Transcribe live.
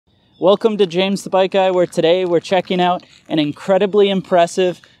Welcome to James the Bike Guy, where today we're checking out an incredibly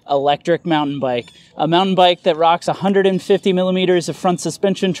impressive electric mountain bike. A mountain bike that rocks 150 millimeters of front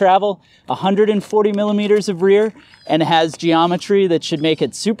suspension travel, 140 millimeters of rear, and has geometry that should make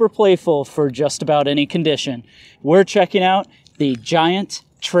it super playful for just about any condition. We're checking out the Giant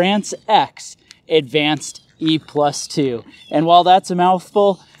Trance X Advanced E+2. And while that's a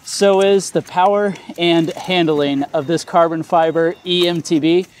mouthful, so is the power and handling of this carbon fiber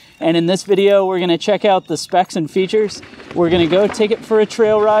eMTB. And in this video, we're gonna check out the specs and features. We're gonna go take it for a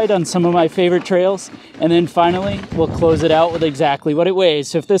trail ride on some of my favorite trails. And then finally, we'll close it out with exactly what it weighs.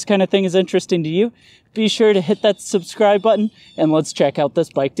 So if this kind of thing is interesting to you, be sure to hit that subscribe button and let's check out this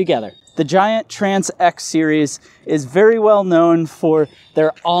bike together. The Giant Trance X series is very well known for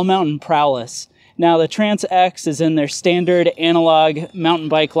their all-mountain prowess. Now the Trance X is in their standard analog mountain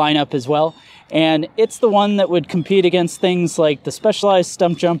bike lineup as well. And it's the one that would compete against things like the Specialized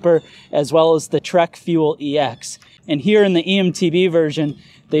Stump Jumper as well as the Trek Fuel EX. And here in the eMTB version,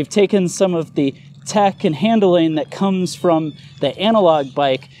 they've taken some of the tech and handling that comes from the analog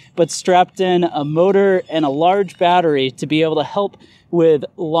bike, but strapped in a motor and a large battery to be able to help with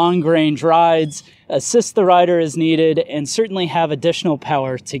long-range rides, assist the rider as needed, and certainly have additional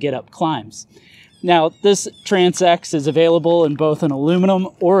power to get up climbs. Now, this Trance X is available in both an aluminum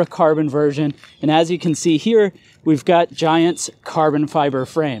or a carbon version, and as you can see here, we've got Giant's carbon fiber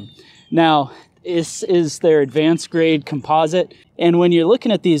frame. Now, this is their advanced grade composite, and when you're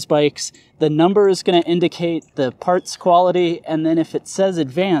looking at these bikes, the number is going to indicate the parts quality, and then if it says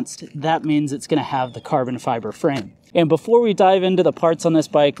advanced, that means it's going to have the carbon fiber frame. And before we dive into the parts on this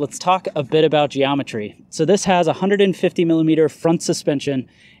bike, let's talk a bit about geometry. So this has 150 millimeter front suspension,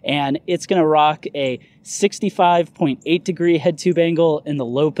 and it's going to rock a 65.8 degree head tube angle in the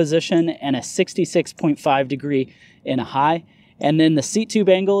low position and a 66.5 degree in a high. And then the seat tube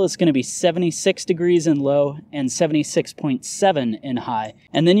angle is going to be 76 degrees in low and 76.7 in high.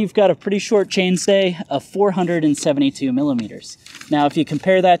 And then you've got a pretty short chainstay of 472 millimeters. Now, if you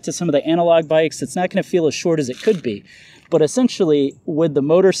compare that to some of the analog bikes, it's not going to feel as short as it could be. But essentially, with the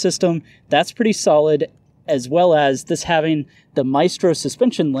motor system, that's pretty solid, as well as this having the Maestro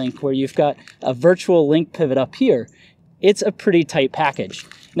Suspension link, where you've got a virtual link pivot up here. It's a pretty tight package.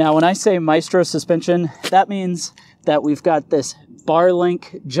 Now, when I say Maestro Suspension, that means that we've got this bar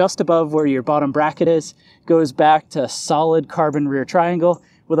link just above where your bottom bracket is, goes back to a solid carbon rear triangle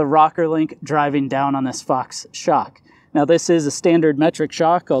with a rocker link driving down on this Fox shock. Now this is a standard metric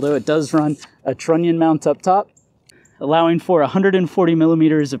shock, although it does run a trunnion mount up top, allowing for 140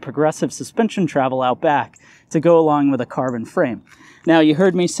 millimeters of progressive suspension travel out back to go along with a carbon frame. Now you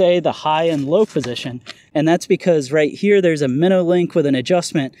heard me say the high and low position, and that's because right here there's a minnow link with an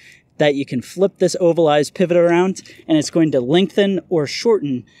adjustment that you can flip this ovalized pivot around, and it's going to lengthen or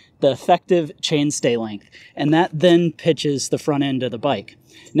shorten the effective chainstay length. And that then pitches the front end of the bike.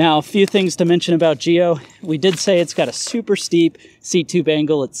 Now, a few things to mention about Geo. We did say it's got a super steep seat tube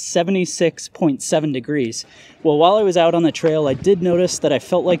angle at 76.7 degrees. Well, while I was out on the trail, I did notice that I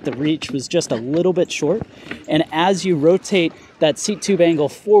felt like the reach was just a little bit short. And as you rotate that seat tube angle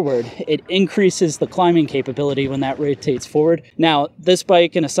forward, it increases the climbing capability when that rotates forward. Now, this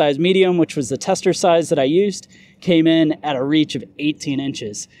bike in a size medium, which was the tester size that I used, came in at a reach of 18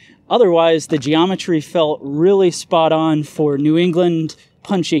 inches. Otherwise, the geometry felt really spot on for New England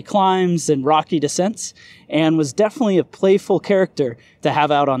punchy climbs and rocky descents, and was definitely a playful character to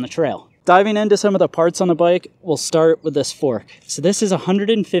have out on the trail. Diving into some of the parts on the bike, we'll start with this fork. So this is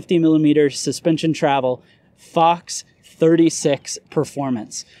 150 millimeter suspension travel Fox 36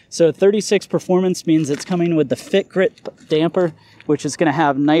 Performance. So 36 Performance means it's coming with the Fit Grip damper, which is going to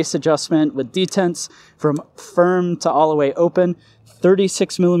have nice adjustment with detents from firm to all the way open.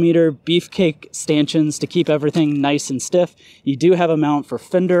 36 millimeter beefcake stanchions to keep everything nice and stiff. You do have a mount for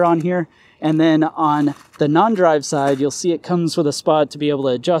fender on here. And then on the non-drive side, you'll see it comes with a spot to be able to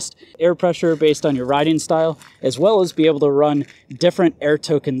adjust air pressure based on your riding style, as well as be able to run different air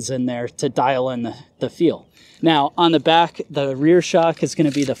tokens in there to dial in the feel. Now, on the back, the rear shock is going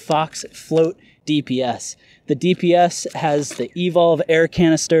to be the Fox Float DPS. The DPS has the eVolve air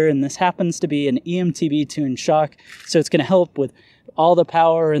canister, and this happens to be an eMTB tuned shock, so it's going to help with all the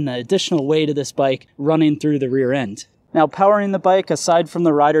power and the additional weight of this bike running through the rear end. Now, powering the bike, aside from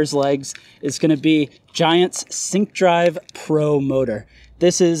the rider's legs, is going to be Giant's SyncDrive Pro Motor.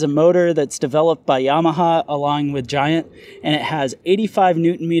 This is a motor that's developed by Yamaha along with Giant, and it has 85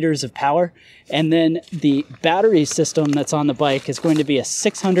 Newton meters of power. And then the battery system that's on the bike is going to be a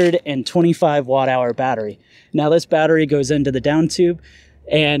 625 watt-hour battery. Now, this battery goes into the down tube,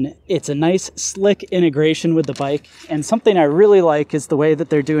 And it's a nice slick integration with the bike. And something I really like is the way that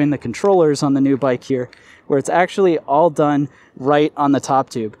they're doing the controllers on the new bike here, where it's actually all done right on the top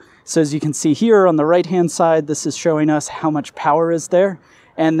tube. So as you can see here on the right hand side, this is showing us how much power is there.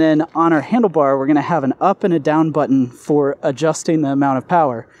 And then on our handlebar, we're going to have an up and a down button for adjusting the amount of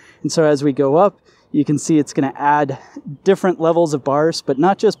power. And so as we go up, you can see it's going to add different levels of bars, but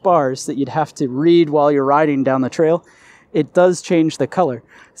not just bars that you'd have to read while you're riding down the trail. It does change the color.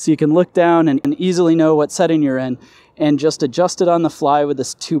 So you can look down and easily know what setting you're in and just adjust it on the fly with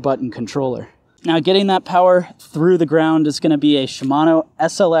this 2-button controller. Now getting that power through the ground is going to be a Shimano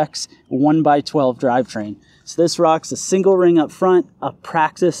SLX 1x12 drivetrain. So this rocks a single ring up front, a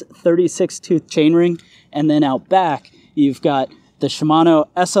Praxis 36-tooth chainring, and then out back you've got the Shimano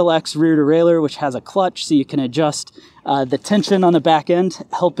SLX rear derailleur, which has a clutch so you can adjust the tension on the back end,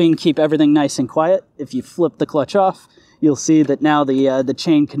 helping keep everything nice and quiet. If you flip the clutch off, you'll see that now the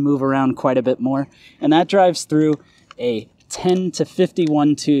chain can move around quite a bit more. And that drives through a 10 to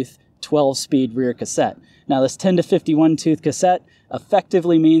 51 tooth 12-speed rear cassette. Now this 10 to 51 tooth cassette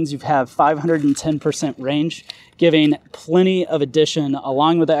effectively means you have 510% range, giving plenty of addition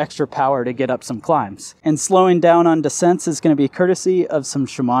along with the extra power to get up some climbs. And slowing down on descents is going to be courtesy of some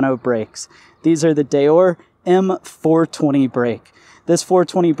Shimano brakes. These are the Deore M420 brake. This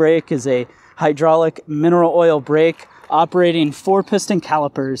 420 brake is a hydraulic mineral oil brake operating 4-piston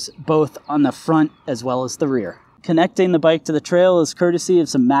calipers both on the front as well as the rear. Connecting the bike to the trail is courtesy of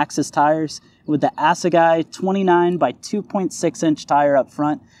some Maxxis tires with the Assegai 29 by 2.6 inch tire up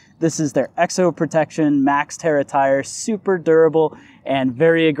front. This is their Exo Protection Max Terra tire, super durable and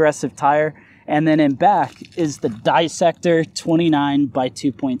very aggressive tire. And then in back is the Dissector 29 by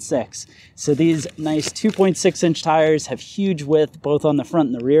 2.6. So these nice 2.6 inch tires have huge width both on the front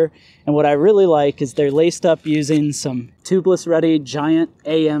and the rear. And what I really like is they're laced up using some tubeless ready Giant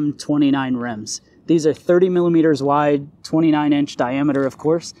AM29 rims. These are 30 millimeters wide, 29 inch diameter, of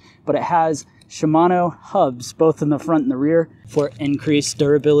course, but it has Shimano hubs both in the front and the rear for increased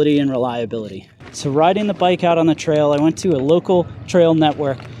durability and reliability. So riding the bike out on the trail, I went to a local trail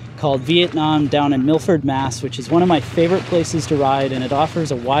network called Vietnam down in Milford, Mass, which is one of my favorite places to ride, and it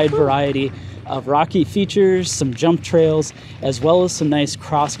offers a wide variety of rocky features, some jump trails, as well as some nice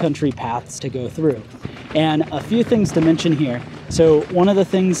cross-country paths to go through. And a few things to mention here. So one of the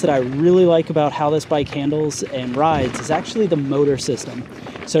things that I really like about how this bike handles and rides is actually the motor system.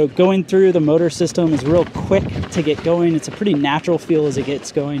 So going through the motor system is real quick to get going. It's a pretty natural feel as it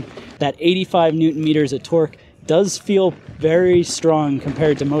gets going. That 85 Newton meters of torque does feel very strong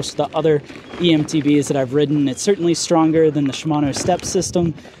compared to most of the other eMTBs that I've ridden. It's certainly stronger than the Shimano step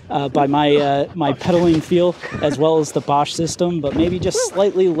system by my pedaling feel, as well as the Bosch system, but maybe just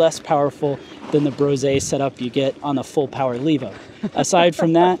slightly less powerful than the Brose setup you get on the full power Levo. Aside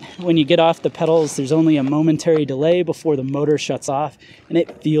from that, when you get off the pedals, there's only a momentary delay before the motor shuts off, and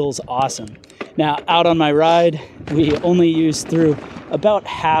it feels awesome. Now, out on my ride, we only used through about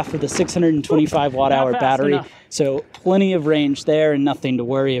half of the 625 watt-hour battery, so plenty of range there and nothing to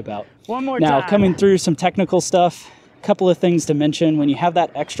worry about. One more now, time. Coming through some technical stuff, a couple of things to mention. When you have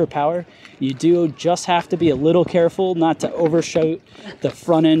that extra power, you do just have to be a little careful not to overshoot the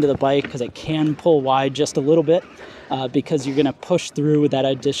front end of the bike, because it can pull wide just a little bit because you're going to push through with that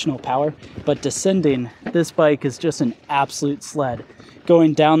additional power. But descending, this bike is just an absolute sled.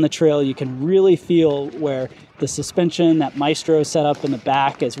 Going down the trail, you can really feel where the suspension, that Maestro setup in the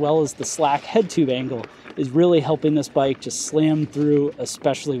back, as well as the slack head tube angle, is really helping this bike just slam through,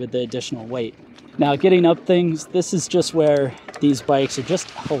 especially with the additional weight. Now, getting up things, this is just where these bikes are just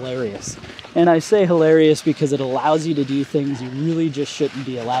hilarious. And I say hilarious because it allows you to do things you really just shouldn't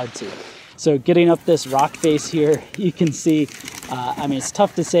be allowed to. So getting up this rock face here, you can see, I mean, it's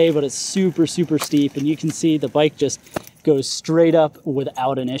tough to say, but it's super, super steep. And you can see the bike just goes straight up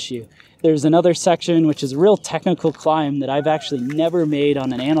without an issue. There's another section, which is a real technical climb that I've actually never made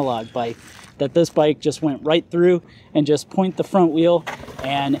on an analog bike, that this bike just went right through and just point the front wheel,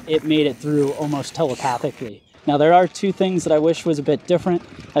 and it made it through almost telepathically. Now, there are two things that I wish was a bit different.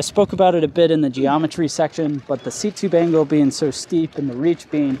 I spoke about it a bit in the geometry section, but the seat tube angle being so steep and the reach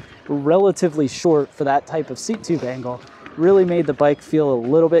being relatively short for that type of seat tube angle really made the bike feel a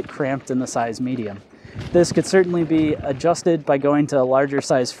little bit cramped in the size medium. This could certainly be adjusted by going to a larger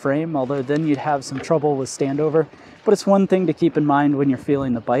size frame, although then you'd have some trouble with standover, but it's one thing to keep in mind when you're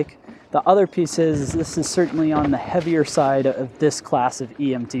feeling the bike. The other piece is this is certainly on the heavier side of this class of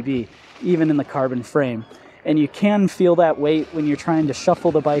eMTB, even in the carbon frame. And you can feel that weight when you're trying to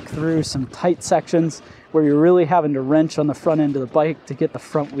shuffle the bike through some tight sections where you're really having to wrench on the front end of the bike to get the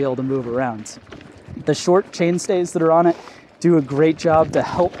front wheel to move around. The short chainstays that are on it do a great job to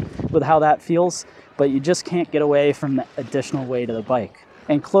help with how that feels, but you just can't get away from the additional weight of the bike.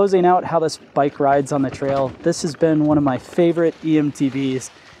 And closing out how this bike rides on the trail, this has been one of my favorite eMTBs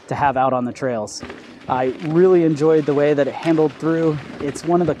to have out on the trails. I really enjoyed the way that it handled through. It's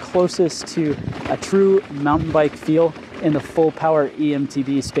one of the closest to a true mountain bike feel in the full power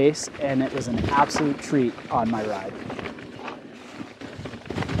eMTB space, and it was an absolute treat on my ride.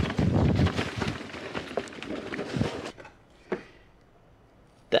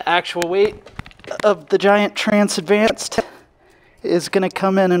 The actual weight of the Giant Trance Advanced is going to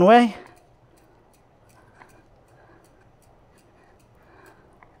come in and weigh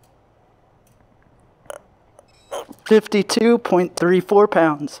 52.34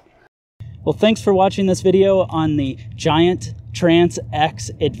 pounds. Well, thanks for watching this video on the Giant Trance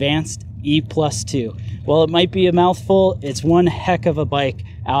X Advanced E+2. While it might be a mouthful, it's one heck of a bike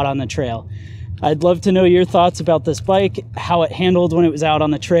out on the trail. I'd love to know your thoughts about this bike, how it handled when it was out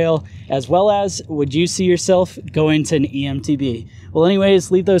on the trail, as well as would you see yourself going to an eMTB? Well, anyways,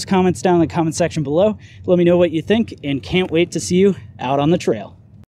 leave those comments down in the comment section below. Let me know what you think, and can't wait to see you out on the trail.